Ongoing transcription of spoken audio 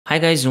Hi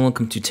guys and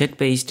welcome to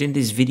TechBased. In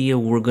this video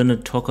we're gonna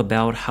talk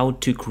about how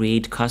to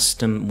create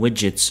custom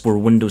widgets for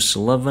Windows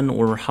 11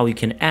 or how you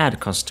can add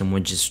custom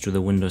widgets to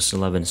the Windows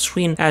 11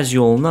 screen. As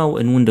you all know,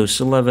 in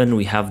Windows 11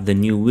 we have the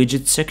new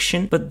widget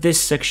section, but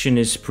this section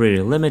is pretty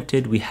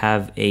limited. We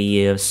have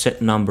a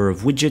set number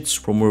of widgets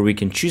from where we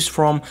can choose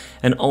from,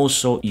 and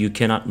also you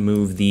cannot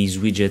move these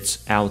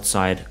widgets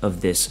outside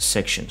of this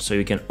section. So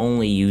you can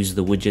only use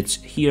the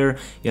widgets here.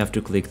 You have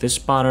to click this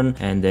button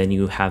and then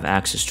you have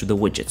access to the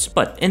widgets.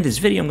 But in this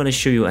video I'm going to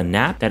show you an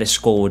app that is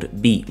called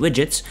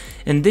BWidgets,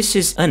 and this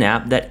is an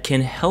app that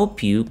can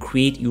help you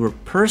create your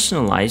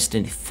personalized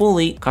and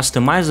fully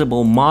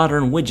customizable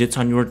modern widgets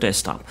on your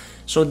desktop.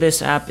 So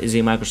this app is a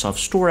Microsoft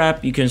Store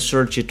app. You can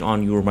search it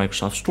on your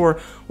Microsoft Store,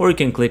 or you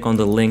can click on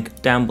the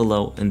link down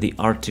below in the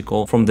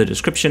article from the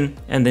description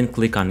and then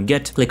click on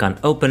Get, click on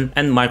Open,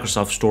 and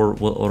Microsoft Store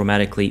will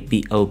automatically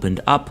be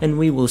opened up, and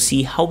we will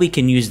see how we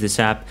can use this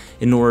app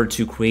in order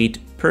to create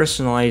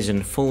personalized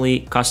and fully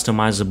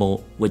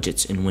customizable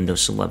widgets in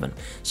Windows 11.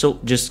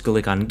 So just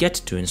click on Get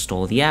to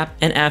install the app,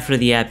 and after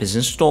the app is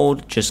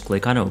installed, just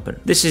click on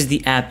Open. This is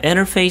the app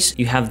interface.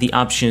 You have the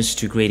options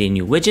to create a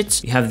new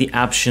widgets. You have the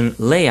option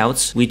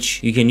Layouts,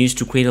 which you can use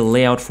to create a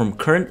layout from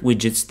current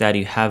widgets that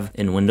you have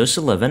in Windows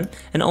 11.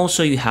 And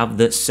also you have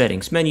the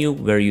Settings menu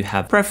where you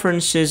have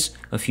preferences,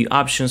 a few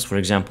options, for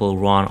example,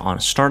 run on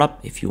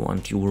startup if you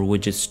want your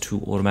widgets to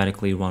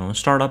automatically run on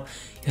startup.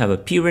 You have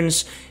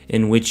Appearance,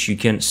 in which you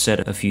can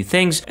set a few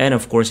things, and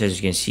of course, as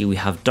you can see, we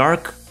have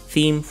dark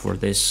theme for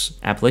this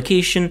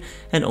application,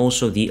 and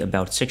also the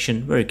About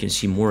section where you can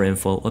see more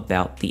info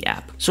about the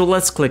app. So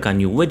let's click on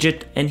New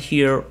Widget, and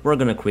here we're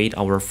gonna create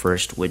our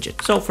first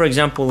widget. So for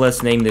example,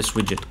 let's name this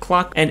widget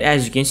Clock, and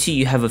as you can see,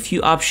 you have a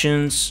few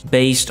options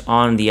based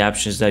on the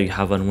options that you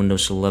have on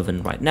Windows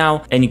 11 right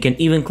now, and you can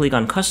even click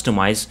on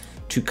Customize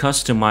to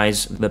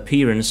customize the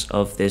appearance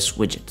of this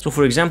widget. So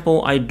for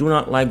example, I do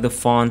not like the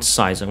font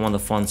size. I want the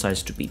font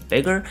size to be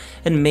bigger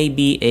and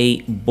maybe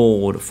a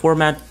bold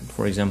format,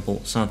 for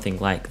example, something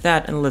like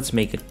that. And let's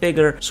make it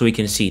bigger so we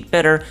can see it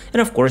better.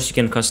 And of course, you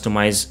can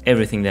customize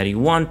everything that you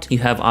want. You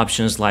have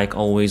options like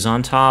always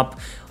on top,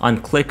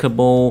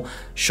 unclickable,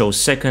 show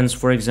seconds,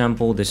 for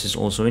example. This is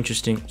also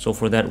interesting. So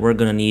for that, we're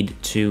gonna need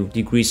to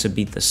decrease a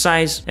bit the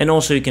size. And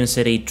also you can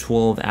set a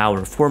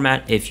 12-hour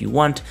format if you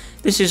want.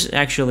 This is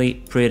actually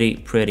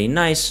pretty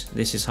nice.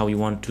 This is how you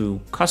want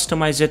to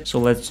customize it. So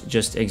let's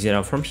just exit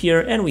out from here,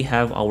 and we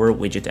have our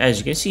widget. As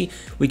you can see,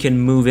 we can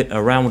move it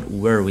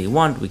around where we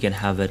want. We can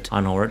have it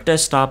on our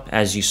desktop.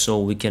 As you saw,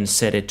 we can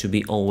set it to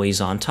be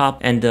always on top,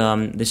 and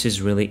this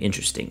is really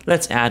interesting.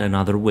 Let's add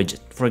another widget.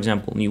 For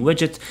example, new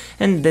widget,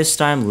 and this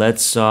time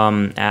let's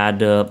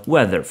add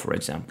weather, for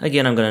example.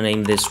 Again, I'm gonna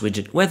name this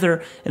widget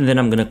weather, and then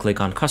I'm gonna click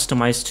on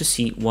customize to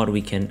see what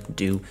we can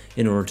do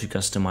in order to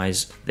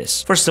customize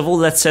this. First of all,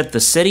 let's set the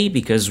city,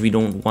 because we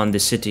don't want the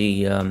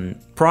city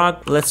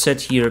Prague. Let's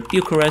set here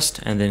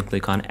Bucharest, and then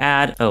click on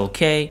add.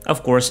 Okay,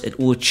 of course it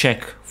will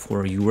check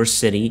for your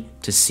city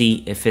to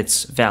see if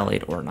it's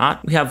valid or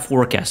not. We have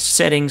forecast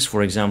settings.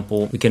 For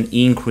example, we can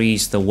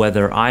increase the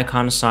weather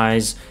icon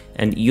size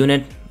and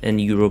unit. In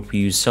Europe we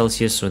use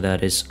Celsius, so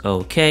that is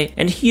okay.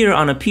 And here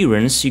on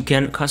appearance, you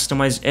can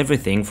customize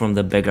everything from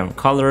the background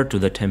color to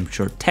the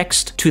temperature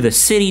text to the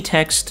city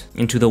text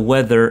into the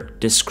weather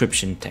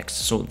description text.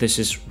 So this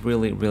is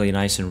really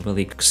nice and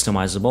really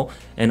customizable,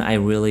 and I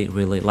really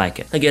like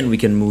it. Again, we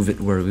can move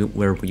it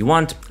where we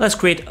want. Let's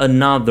create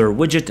another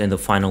widget, and the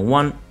final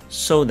one,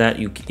 so that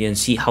you can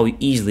see how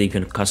easily you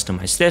can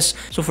customize this.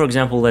 So for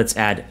example, let's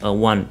add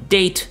one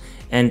date,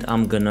 and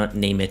I'm gonna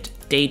name it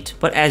date.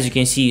 But as you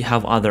can see, you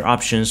have other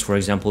options. For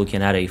example, you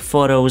can add a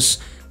photos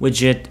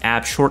widget,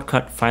 app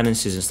shortcut,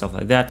 finances, and stuff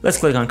like that. Let's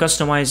click on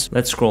customize.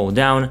 Let's scroll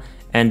down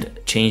and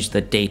change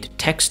the date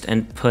text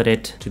and put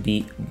it to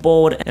be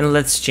bold. And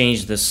let's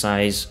change the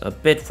size a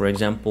bit, for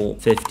example,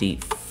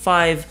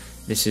 55.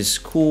 This is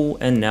cool,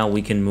 and now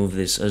we can move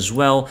this as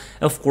well.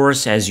 Of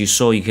course, as you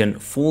saw, you can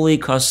fully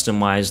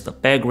customize the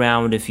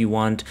background if you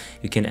want.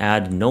 You can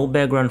add no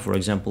background. For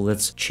example,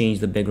 let's change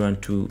the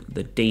background to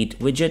the date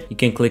widget. You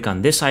can click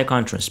on this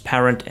icon,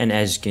 transparent, and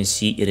as you can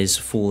see, it is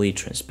fully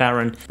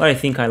transparent. But I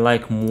think I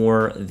like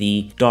more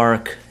the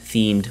dark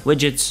themed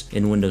widgets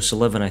in Windows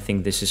 11. I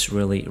think this is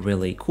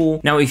really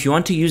cool. Now, if you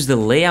want to use the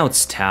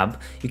Layouts tab,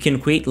 you can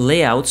create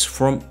layouts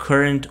from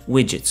current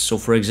widgets. So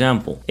for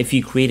example, if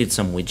you created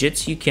some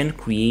widgets, you can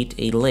create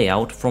a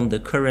layout from the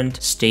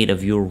current state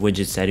of your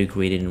widgets that you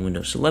created in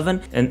Windows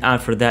 11. And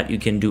after that, you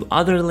can do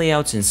other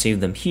layouts and save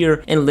them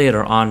here. And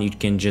later on, you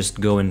can just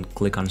go and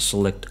click on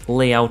select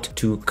layout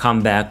to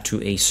come back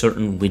to a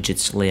certain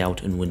widgets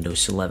layout in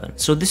Windows 11.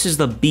 So this is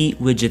the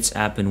BWidgets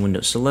app in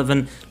Windows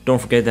 11. Don't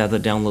forget that the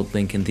download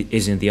link in the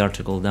is in the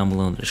article down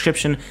below in the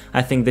description.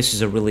 I think this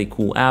is a really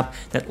cool app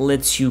that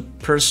lets you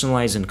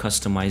personalize and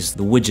customize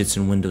the widgets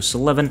in Windows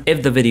 11.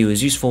 If the video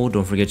is useful,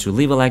 don't forget to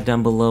leave a like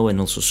down below and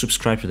also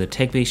subscribe to the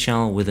tech-based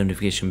channel with the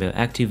notification bell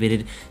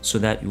activated so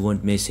that you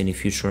won't miss any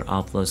future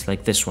uploads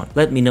like this one.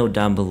 Let me know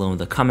down below in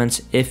the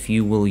comments if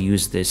you will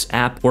use this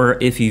app, or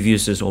if you've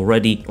used this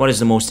already, what is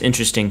the most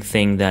interesting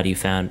thing that you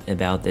found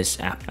about this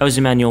app. I was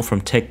Emmanuel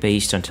from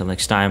TechBased. Until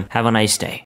next time, have a nice day.